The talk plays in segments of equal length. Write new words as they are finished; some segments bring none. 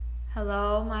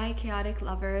Hello, my chaotic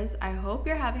lovers. I hope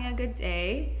you're having a good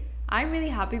day. I'm really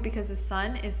happy because the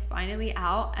sun is finally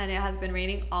out and it has been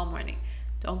raining all morning.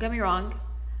 Don't get me wrong,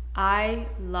 I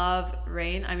love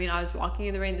rain. I mean, I was walking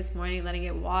in the rain this morning, letting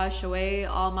it wash away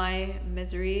all my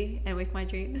misery and wake my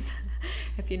dreams,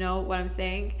 if you know what I'm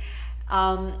saying.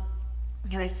 Um,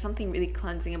 yeah, there's something really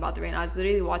cleansing about the rain. I was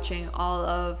literally watching all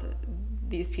of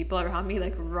these people around me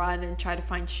like run and try to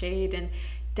find shade and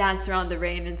dance around the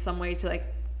rain in some way to like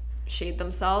shade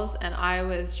themselves, and I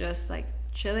was just like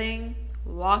chilling,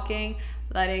 walking,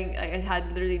 letting like I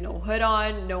had literally no hood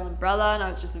on, no umbrella, and I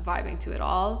was just vibing to it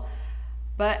all.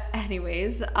 But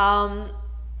anyways, I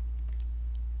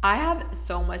have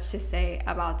so much to say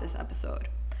about this episode.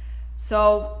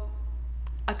 So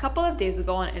a couple of days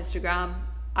ago on Instagram,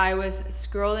 I was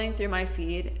scrolling through my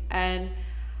feed and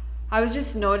I was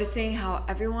just noticing how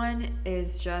everyone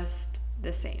is just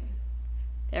the same.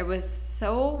 There was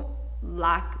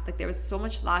there was so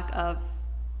much lack of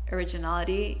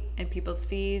originality in people's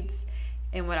feeds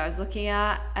in what I was looking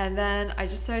at, and then I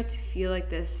just started to feel like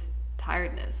this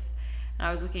tiredness. And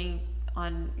I was looking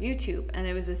on YouTube and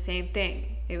it was the same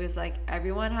thing. It was like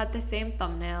everyone had the same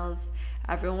thumbnails,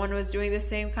 everyone was doing the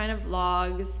same kind of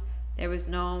vlogs. There was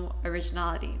no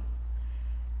originality.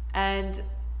 And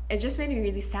it just made me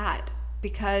really sad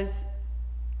because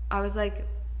I was like,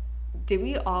 did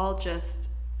we all just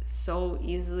so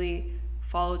easily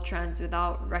follow trends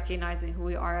without recognizing who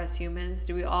we are as humans?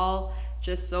 Do we all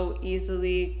just so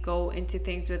easily go into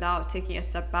things without taking a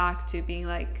step back to being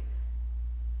like,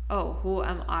 oh, who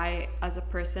am I as a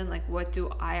person? Like, what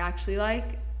do I actually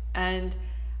like? And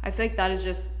I feel like that is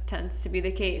just tends to be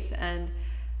the case. And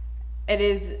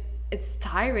it's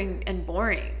tiring and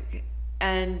boring.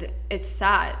 And it's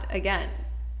sad. Again,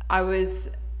 I was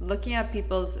looking at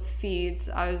people's feeds,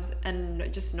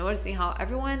 and just noticing how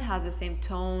everyone has the same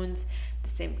tones, the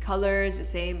same colors, the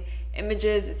same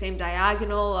images, the same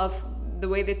diagonal of the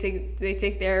way they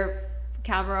take their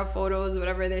camera photos,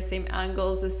 whatever, the same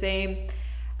angles, the same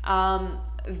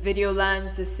video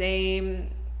lens, the same,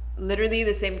 literally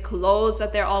the same clothes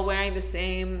that they're all wearing, the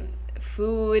same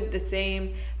food, the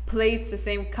same plates, the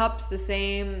same cups, the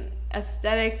same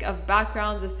aesthetic of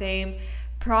backgrounds, the same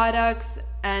products,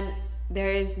 and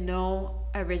there is no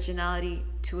originality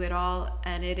to it all,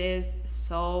 and it is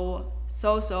so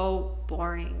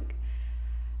boring.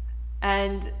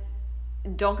 And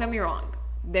don't get me wrong,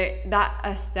 that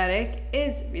aesthetic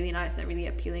is really nice and really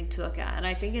appealing to look at, and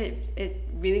I think it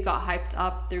really got hyped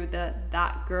up through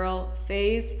that girl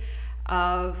phase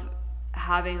of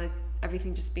having like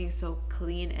everything just being so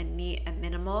clean and neat and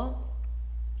minimal,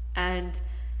 and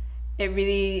it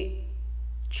really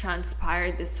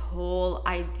transpired this whole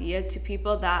idea to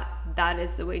people that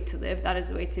is the way to live, that is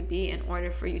the way to be, in order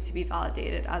for you to be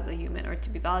validated as a human, or to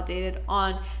be validated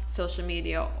on social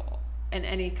media in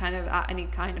any kind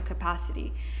of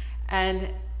capacity. And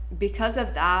because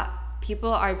of that,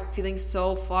 people are feeling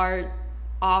so far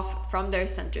off from their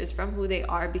centers, from who they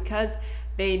are, because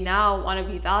they now want to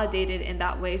be validated in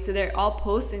that way. So they're all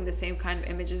posting the same kind of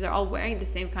images, they're all wearing the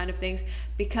same kind of things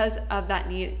because of that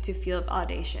need to feel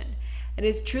validation. It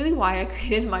is truly why I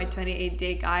created my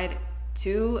 28-day guide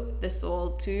to the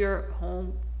soul, to your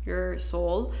home, your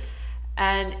soul.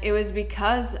 And it was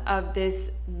because of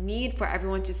this need for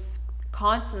everyone to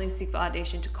constantly seek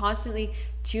validation, to constantly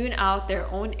tune out their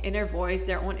own inner voice,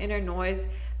 their own inner noise,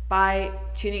 by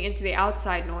tuning into the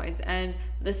outside noise and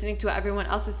listening to what everyone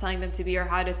else was telling them to be, or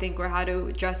how to think, or how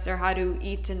to dress, or how to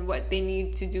eat, and what they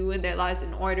need to do in their lives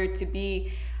in order to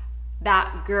be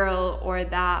that girl or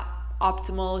that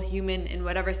optimal human in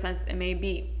whatever sense it may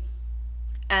be.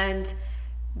 And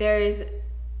there is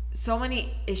so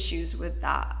many issues with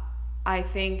that. I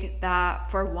think that,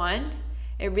 for one,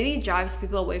 it really drives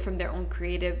people away from their own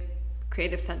creative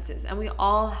senses, and we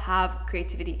all have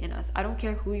creativity in us. I don't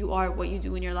care who you are, what you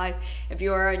do in your life, if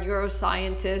you're a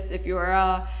neuroscientist, if you're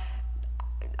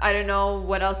I don't know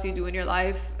what else you do in your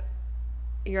life,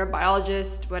 you're a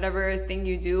biologist, whatever thing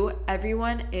you do,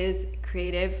 everyone is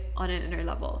creative on an inner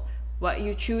level. What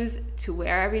you choose to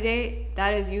wear every day,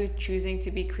 that is you choosing to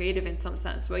be creative in some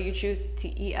sense. What you choose to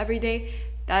eat every day,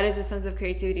 that is a sense of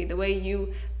creativity. The way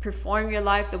you perform your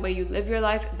life, the way you live your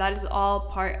life, that is all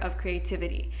part of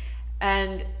creativity.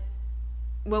 And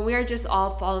when we are just all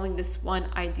following this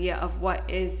one idea of what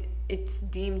it's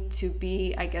deemed to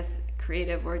be, I guess,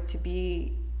 creative, or to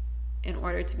be in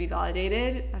order to be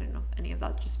validated, I don't know if any of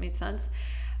that just made sense,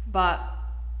 but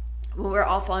when we're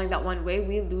all following that one way,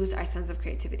 we lose our sense of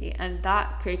creativity. And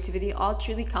that creativity all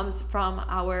truly comes from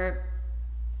our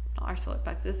solar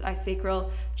plexus, our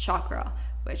sacral chakra,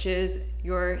 which is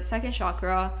your second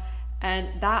chakra.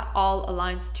 And that all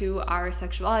aligns to our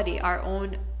sexuality, our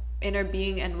own inner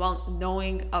being and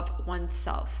knowing of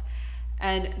oneself.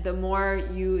 And the more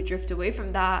you drift away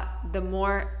from that, the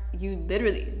more you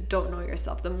literally don't know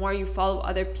yourself. The more you follow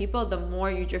other people, the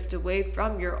more you drift away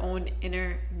from your own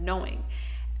inner knowing.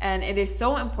 And it is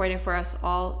so important for us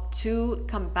all to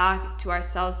come back to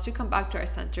ourselves, to come back to our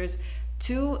centers,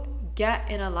 to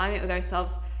get in alignment with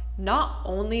ourselves, not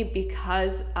only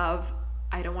because of,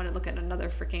 I don't want to look at another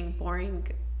freaking boring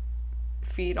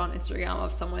feed on Instagram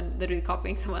of someone literally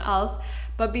copying someone else,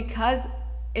 but because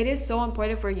it is so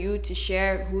important for you to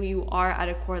share who you are at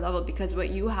a core level, because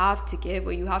what you have to give,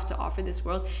 what you have to offer this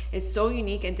world is so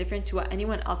unique and different to what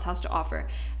anyone else has to offer.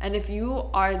 And if you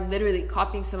are literally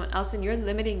copying someone else, then you're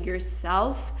limiting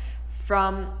yourself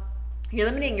and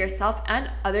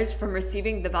others from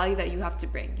receiving the value that you have to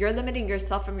bring. You're limiting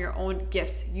yourself from your own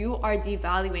gifts. You are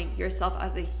devaluing yourself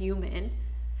as a human,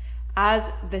 as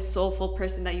the soulful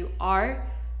person that you are,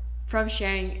 from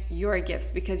sharing your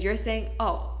gifts, because you're saying,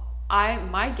 oh,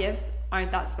 my gifts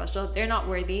aren't that special. They're not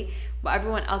worthy. What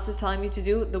everyone else is telling me to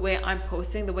do, the way I'm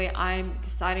posting, the way I'm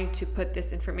deciding to put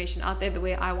this information out there, the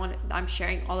way I'm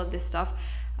sharing all of this stuff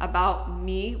about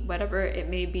me, whatever it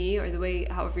may be, or the way,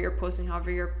 however you're posting,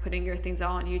 however you're putting your things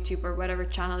out on YouTube or whatever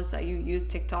channels that you use,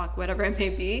 TikTok, whatever it may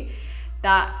be,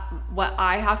 that what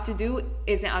I have to do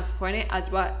isn't as important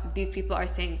as what these people are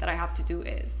saying that I have to do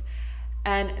is.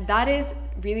 And that is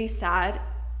really sad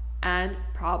and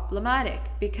problematic,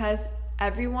 because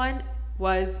everyone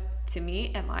was, to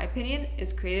me, in my opinion,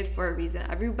 is created for a reason.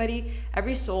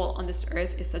 Every soul on this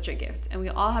earth is such a gift, and we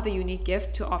all have a unique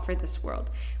gift to offer this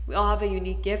world. We all have a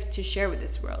unique gift to share with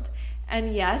this world.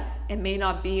 And yes, it may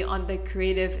not be on the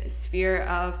creative sphere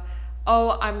of,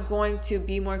 oh, I'm going to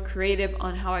be more creative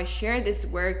on how I share this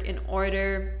work in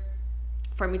order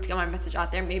for me to get my message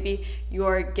out there. Maybe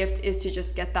your gift is to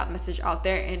just get that message out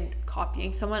there and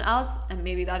copying someone else, and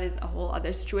maybe that is a whole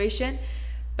other situation.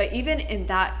 But even in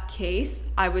that case,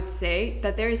 I would say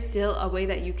that there is still a way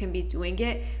that you can be doing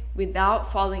it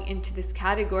without falling into this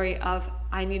category of,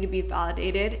 I need to be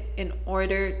validated in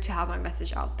order to have my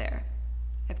message out there,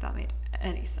 if that made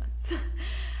any sense.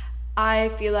 I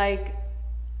feel like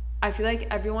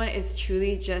everyone is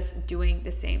truly just doing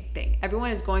the same thing.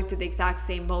 Everyone is going through the exact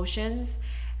same motions,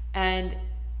 and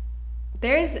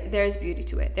there's beauty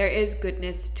to it. There is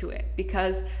goodness to it,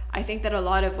 because I think that a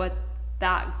lot of what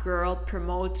that girl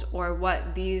promotes, or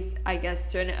what these, I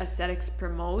guess, certain aesthetics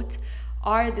promote,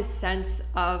 are the sense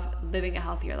of living a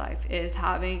healthier life, is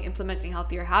implementing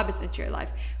healthier habits into your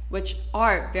life, which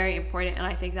are very important. And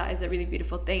I think that is a really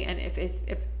beautiful thing. And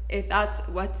if that's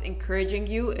what's encouraging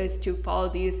you, is to follow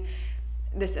this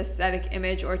aesthetic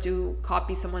image, or to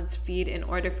copy someone's feed in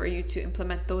order for you to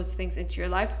implement those things into your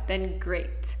life, then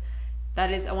great.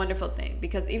 That is a wonderful thing,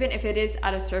 because even if it is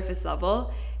at a surface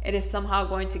level, it is somehow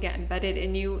going to get embedded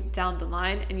in you down the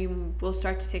line, and you will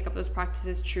start to take up those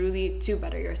practices truly to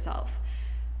better yourself.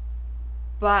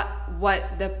 But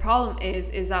what the problem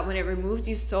is that when it removes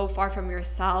you so far from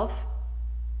yourself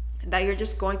that you're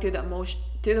just going through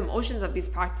the motions of these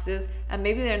practices, and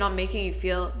maybe they're not making you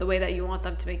feel the way that you want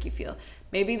them to make you feel.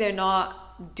 Maybe they're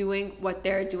not doing what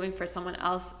they're doing for someone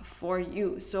else for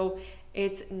you. So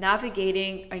it's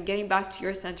navigating and getting back to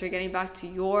your center, getting back to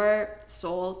your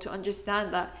soul, to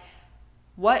understand that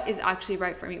what is actually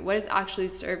right for me, what is actually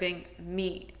serving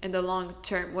me in the long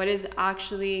term, what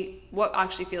actually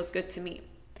feels good to me.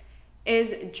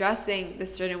 Is dressing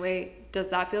this certain way,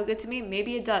 does that feel good to me?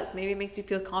 Maybe it does. Maybe it makes you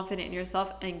feel confident in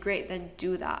yourself, and great, then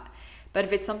do that. But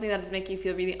if it's something that is making you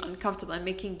feel really uncomfortable and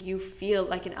making you feel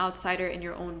like an outsider in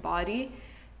your own body,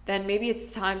 then maybe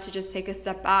it's time to just take a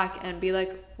step back and be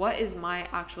like, what is my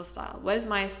actual style? What is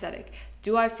my aesthetic?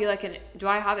 Do I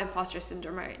have imposter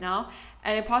syndrome right now?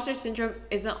 And imposter syndrome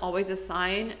isn't always a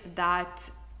sign that,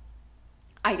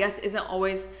 I guess, isn't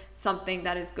always something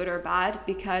that is good or bad,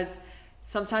 because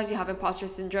sometimes you have imposter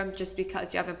syndrome just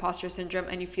because you have imposter syndrome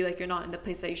and you feel like you're not in the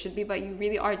place that you should be, but you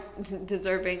really are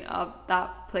deserving of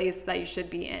that place that you should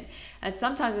be in. And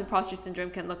sometimes imposter syndrome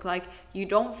can look like you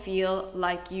don't feel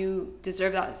like you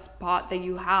deserve that spot that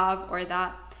you have, or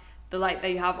that the light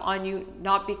that you have on you,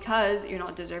 not because you're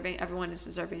not deserving. Everyone is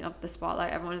deserving of the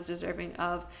spotlight. Everyone is deserving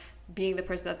of being the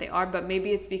person that they are, but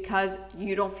maybe it's because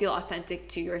you don't feel authentic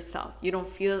to yourself. You don't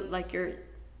feel like you're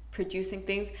producing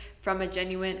things from a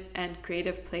genuine and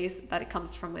creative place, that it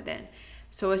comes from within.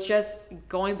 So it's just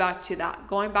going back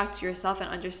to yourself and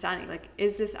understanding, like,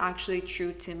 is this actually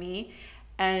true to me?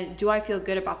 And do I feel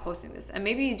good about posting this? And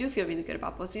maybe you do feel really good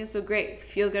about posting it, so great,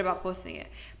 feel good about posting it.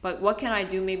 But what can I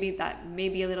do maybe that may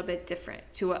be a little bit different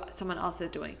to what someone else is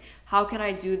doing? How can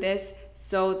I do this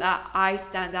so that I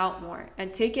stand out more?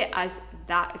 And take it as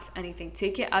that, if anything.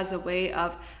 Take it as a way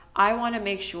of, I want to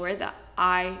make sure that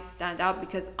I stand out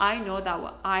because I know that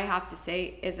what I have to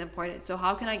say is important. So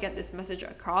how can I get this message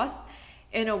across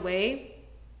in a way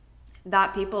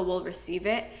that people will receive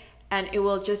it, and it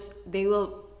will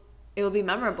be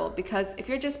memorable? Because if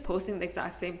you're just posting the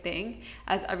exact same thing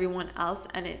as everyone else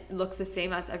and it looks the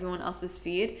same as everyone else's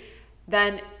feed,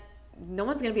 then no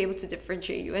one's going to be able to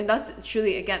differentiate you. And that's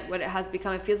truly, again, what it has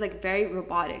become. It feels like very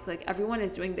robotic. Like everyone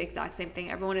is doing the exact same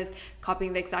thing. Everyone is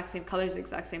copying the exact same colors, the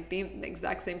exact same theme, the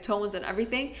exact same tones and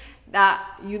everything, that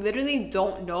you literally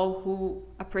don't know who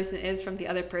a person is from the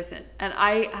other person. And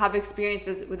I have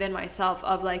experiences within myself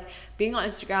of like being on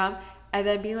Instagram and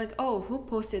then being like, oh, who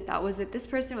posted that? Was it this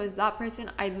person? Was that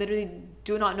person? I literally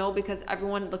do not know because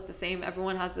everyone looks the same.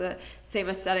 Everyone has the same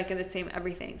aesthetic and the same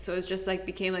everything. So it's just like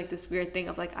became like this weird thing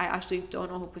of like, I actually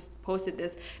don't know who posted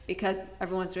this because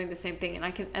everyone's doing the same thing.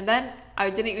 And then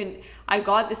I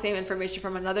got the same information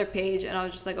from another page and I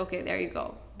was just like, okay, there you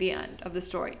go. The end of the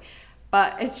story.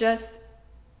 But it's just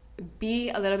be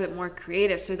a little bit more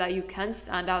creative so that you can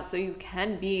stand out, so you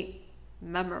can be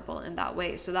memorable in that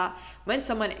way, so that when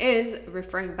someone is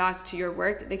referring back to your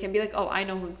work, they can be like, oh, I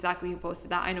know who posted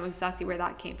that. I know exactly where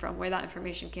that came from, where that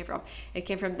information came from. It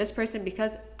came from this person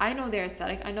because I know their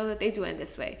aesthetic. I know that they do it in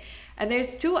this way. And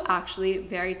there's two actually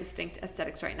very distinct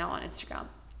aesthetics right now on Instagram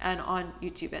and on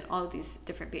YouTube and all of these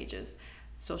different pages,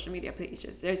 social media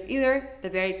pages. There's either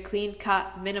the very clean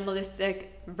cut minimalistic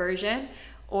version,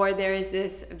 or there is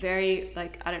this very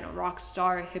like, I don't know, rock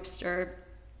star hipster,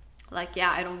 like,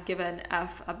 yeah, I don't give an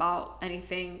F about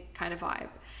anything kind of vibe.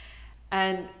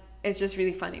 And it's just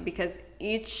really funny because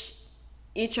each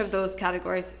of those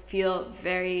categories feel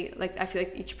very, like, I feel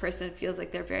like each person feels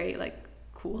like they're very, like,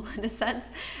 cool in a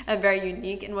sense and very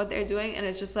unique in what they're doing. And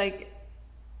it's just, like,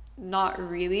 not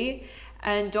really.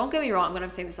 And don't get me wrong when I'm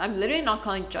saying this, I'm literally not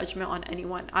calling judgment on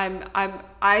anyone.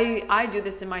 I do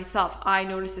this in myself. I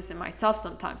notice this in myself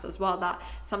sometimes as well, that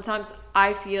sometimes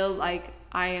I feel like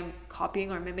I am copying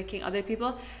or mimicking other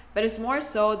people, but it's more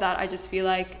so that I just feel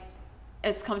like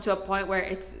it's come to a point where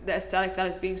it's the aesthetic that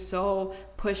is being so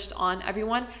pushed on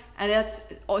everyone, and it's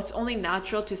only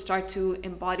natural to start to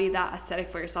embody that aesthetic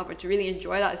for yourself, or to really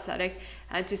enjoy that aesthetic,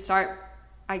 and to start,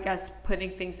 I guess,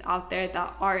 putting things out there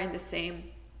that are in the same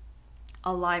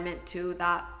alignment to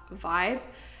that vibe.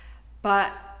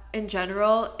 But in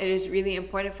general, it is really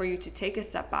important for you to take a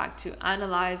step back to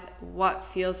analyze what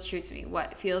feels true to me,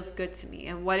 what feels good to me,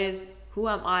 and who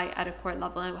am I at a core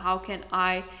level, and how can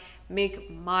I make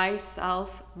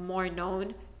myself more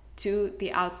known to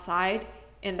the outside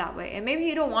in that way. And maybe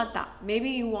you don't want that. Maybe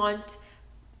you want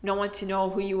no one to know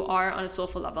who you are on a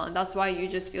soulful level, and that's why you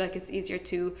just feel like it's easier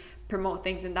to promote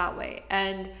things in that way.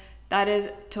 And that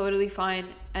is totally fine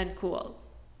and cool.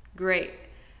 Great.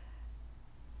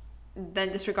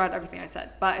 Then disregard everything I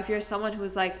said. But if you're someone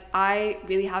who's like, I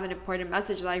really have an important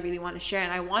message that I really want to share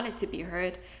and I want it to be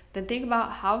heard, then think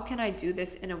about, how can I do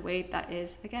this in a way that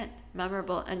is, again,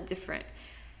 memorable and different?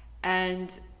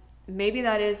 And maybe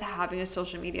that is having a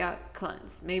social media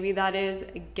cleanse. Maybe that is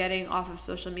getting off of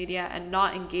social media and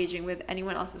not engaging with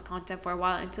anyone else's content for a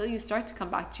while until you start to come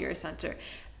back to your center.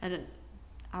 And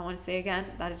I want to say again,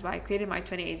 that is why I created my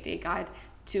 28-day guide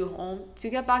to home, to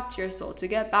get back to your soul, to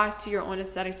get back to your own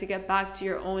aesthetic, to get back to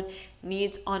your own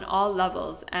needs on all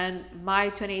levels. And my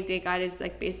 28-day guide is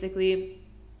like basically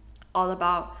all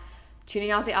about tuning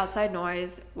out the outside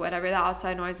noise, whatever the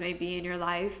outside noise may be in your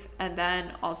life, and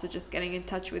then also just getting in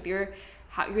touch with your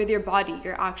body,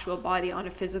 your actual body, on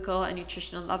a physical and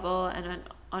nutritional level, and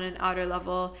on an outer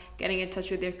level, getting in touch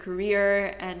with your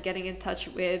career and getting in touch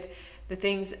with the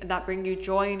things that bring you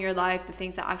joy in your life, the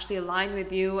things that actually align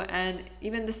with you, and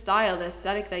even the style, the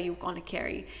aesthetic that you want to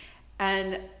carry.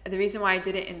 And the reason why I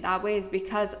did it in that way is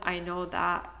because I know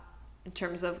that in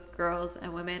terms of girls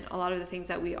and women, a lot of the things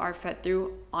that we are fed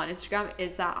through on Instagram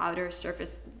is that outer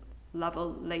surface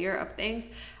level layer of things,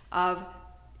 of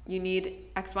you need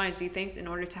X, Y, and Z things in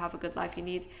order to have a good life. You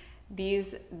need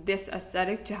this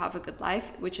aesthetic to have a good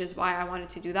life, which is why I wanted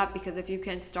to do that. Because if you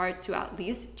can start to at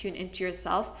least tune into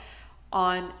yourself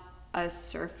on a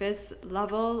surface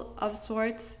level of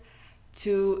sorts,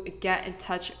 to get in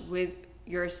touch with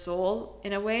your soul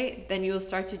in a way, then you'll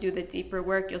start to do the deeper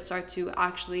work. You'll start to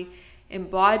actually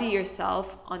embody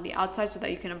yourself on the outside so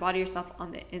that you can embody yourself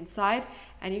on the inside,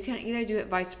 and you can either do it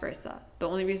vice versa. The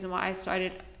only reason why I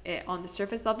started it on the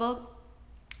surface level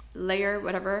layer,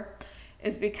 whatever,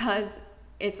 is because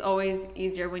it's always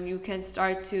easier when you can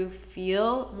start to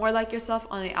feel more like yourself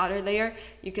on the outer layer.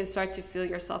 You can start to feel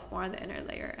yourself more on the inner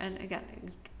layer. And again,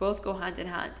 both go hand in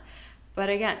hand. But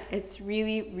again, it's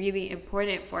really, really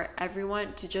important for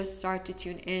everyone to just start to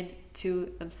tune in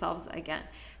to themselves again,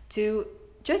 to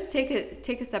just take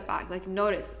a step back, like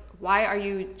notice, why are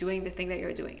you doing the thing that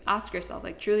you're doing? Ask yourself,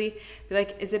 like truly be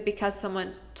like, is it because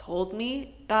someone told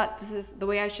me that this is the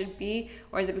way I should be?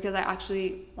 Or is it because I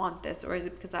actually want this? Or is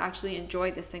it because I actually enjoy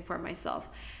this thing for myself?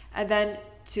 And then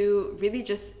to really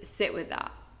just sit with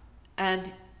that.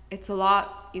 And it's a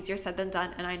lot easier said than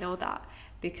done. And I know that,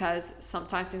 because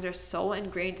sometimes things are so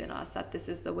ingrained in us that this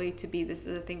is the way to be, this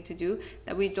is the thing to do,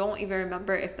 that we don't even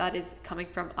remember if that is coming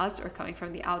from us or coming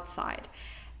from the outside.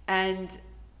 And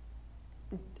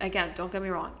again, don't get me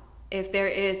wrong, if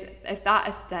there's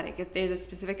a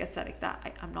specific aesthetic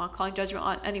that I'm not calling judgment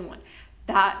on anyone,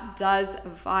 that does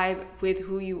vibe with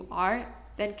who you are,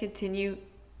 then continue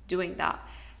doing that.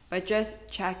 But just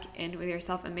check in with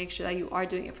yourself and make sure that you are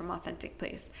doing it from an authentic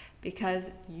place,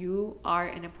 because you are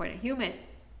an important human.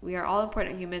 We are all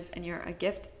important humans, and you're a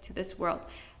gift to this world.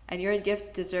 And your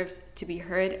gift deserves to be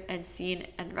heard and seen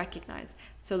and recognized.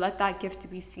 So let that gift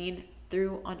be seen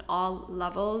through on all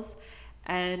levels,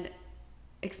 and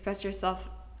express yourself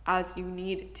as you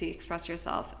need to express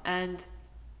yourself. And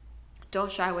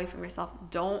don't shy away from yourself.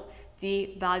 Don't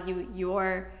devalue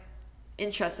your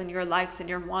interests and your likes and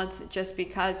your wants just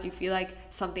because you feel like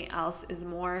something else is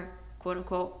more quote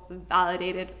unquote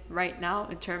validated right now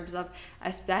in terms of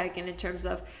aesthetic and in terms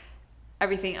of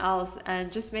everything else.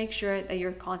 And just make sure that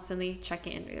you're constantly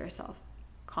checking in with yourself.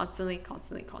 Constantly.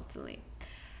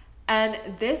 And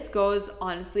this goes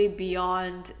honestly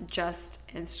beyond just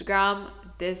Instagram.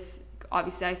 This,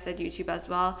 obviously I said YouTube as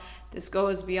well. This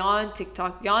goes beyond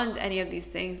TikTok, beyond any of these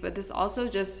things. But this also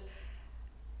just,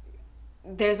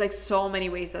 there's like so many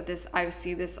ways that I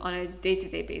see this on a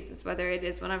day-to-day basis, whether it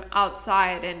is when I'm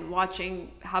outside and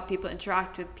watching how people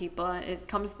interact with people, and it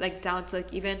comes like down to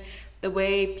like even the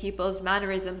way people's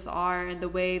mannerisms are and the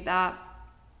way that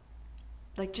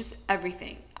like just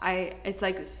everything. It's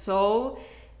like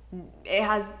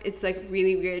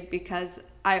really weird, because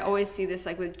I always see this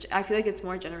like I feel like it's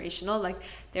more generational. Like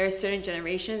there are certain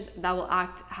generations that will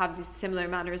have these similar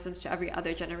mannerisms to every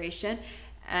other generation.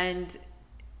 And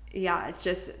yeah, it's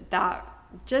just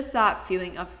that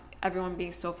feeling of everyone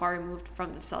being so far removed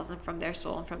from themselves and from their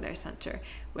soul and from their center,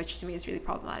 which to me is really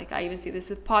problematic. I even see this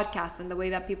with podcasts and the way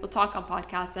that people talk on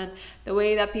podcasts and the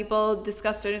way that people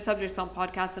discuss certain subjects on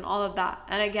podcasts and all of that.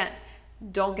 And again,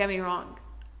 don't get me wrong,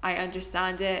 I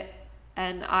understand it,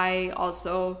 and I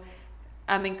also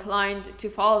am inclined to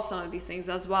follow some of these things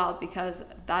as well, because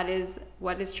that is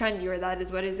what is trendy, or that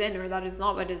is what is in, or that is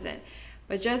not what is in.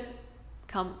 But just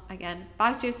come again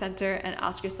back to your center and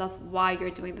ask yourself why you're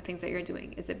doing the things that you're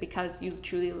doing. Is it because you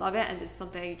truly love it and this is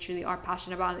something that you truly are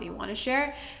passionate about, that you want to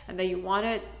share and that you want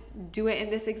to do it in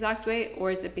this exact way?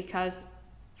 Or is it because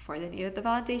for the need of the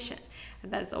validation?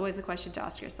 And that is always a question to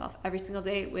ask yourself every single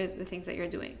day with the things that you're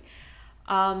doing.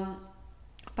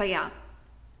 But yeah,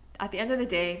 at the end of the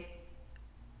day,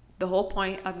 the whole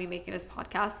point of me making this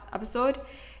podcast episode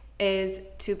is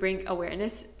to bring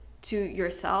awareness to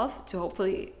yourself, to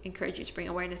hopefully encourage you to bring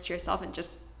awareness to yourself, and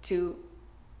just to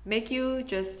make you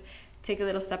just take a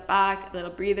little step back, a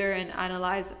little breather, and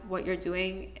analyze what you're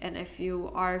doing. And if you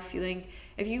are feeling,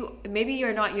 maybe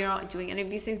you're not doing any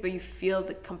of these things, but you feel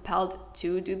compelled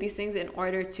to do these things in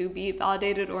order to be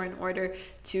validated or in order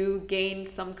to gain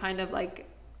some kind of like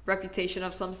reputation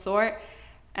of some sort.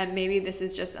 And maybe this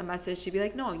is just a message to be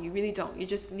like, no, you really don't. You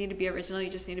just need to be original. You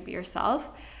just need to be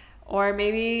yourself. Or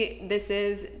maybe this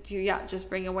is to, just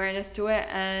bring awareness to it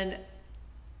and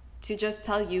to just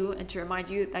tell you and to remind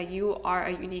you that you are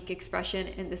a unique expression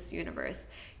in this universe.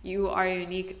 You are a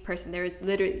unique person. There is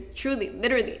literally, truly,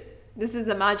 this is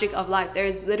the magic of life. There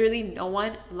is literally no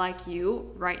one like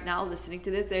you right now listening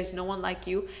to this. There's no one like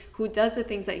you who does the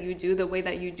things that you do, the way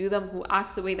that you do them, who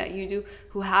acts the way that you do,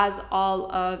 who has all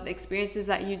of the experiences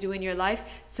that you do in your life.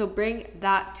 So bring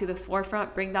that to the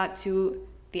forefront, bring that to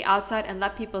the outside, and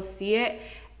let people see it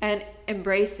and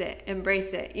embrace it,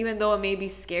 even though it may be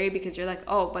scary, because you're like,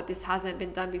 oh, but this hasn't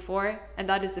been done before. And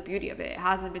that is the beauty of it. It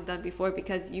hasn't been done before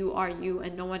because you are you,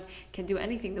 and no one can do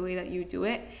anything the way that you do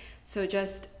it. So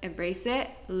just embrace it,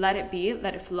 let it be,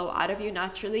 let it flow out of you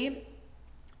naturally,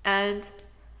 and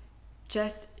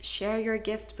just share your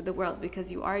gift with the world, because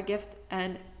you are a gift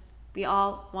and we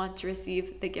all want to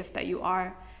receive the gift that you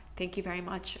are. Thank you very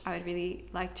much. I would really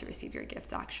like to receive your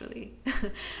gift, actually.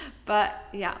 But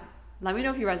yeah, let me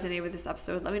know if you resonate with this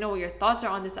episode. Let me know what your thoughts are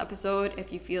on this episode.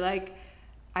 If you feel like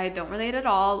I don't relate at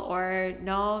all, or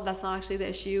no, that's not actually the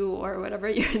issue, or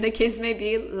whatever the case may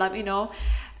be, let me know.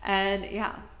 And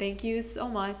yeah, thank you so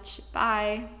much.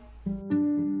 Bye.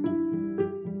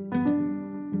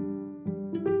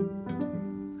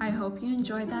 I hope you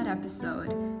enjoyed that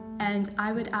episode, and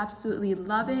I would absolutely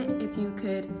love it if you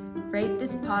could rate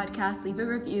this podcast, leave a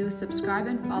review, subscribe,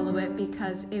 and follow it,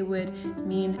 because it would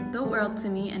mean the world to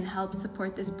me and help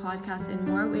support this podcast in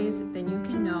more ways than you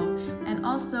can know, and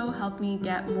also help me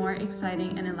get more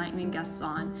exciting and enlightening guests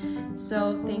on.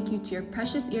 So thank you to your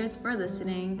precious ears for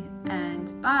listening,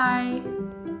 and bye!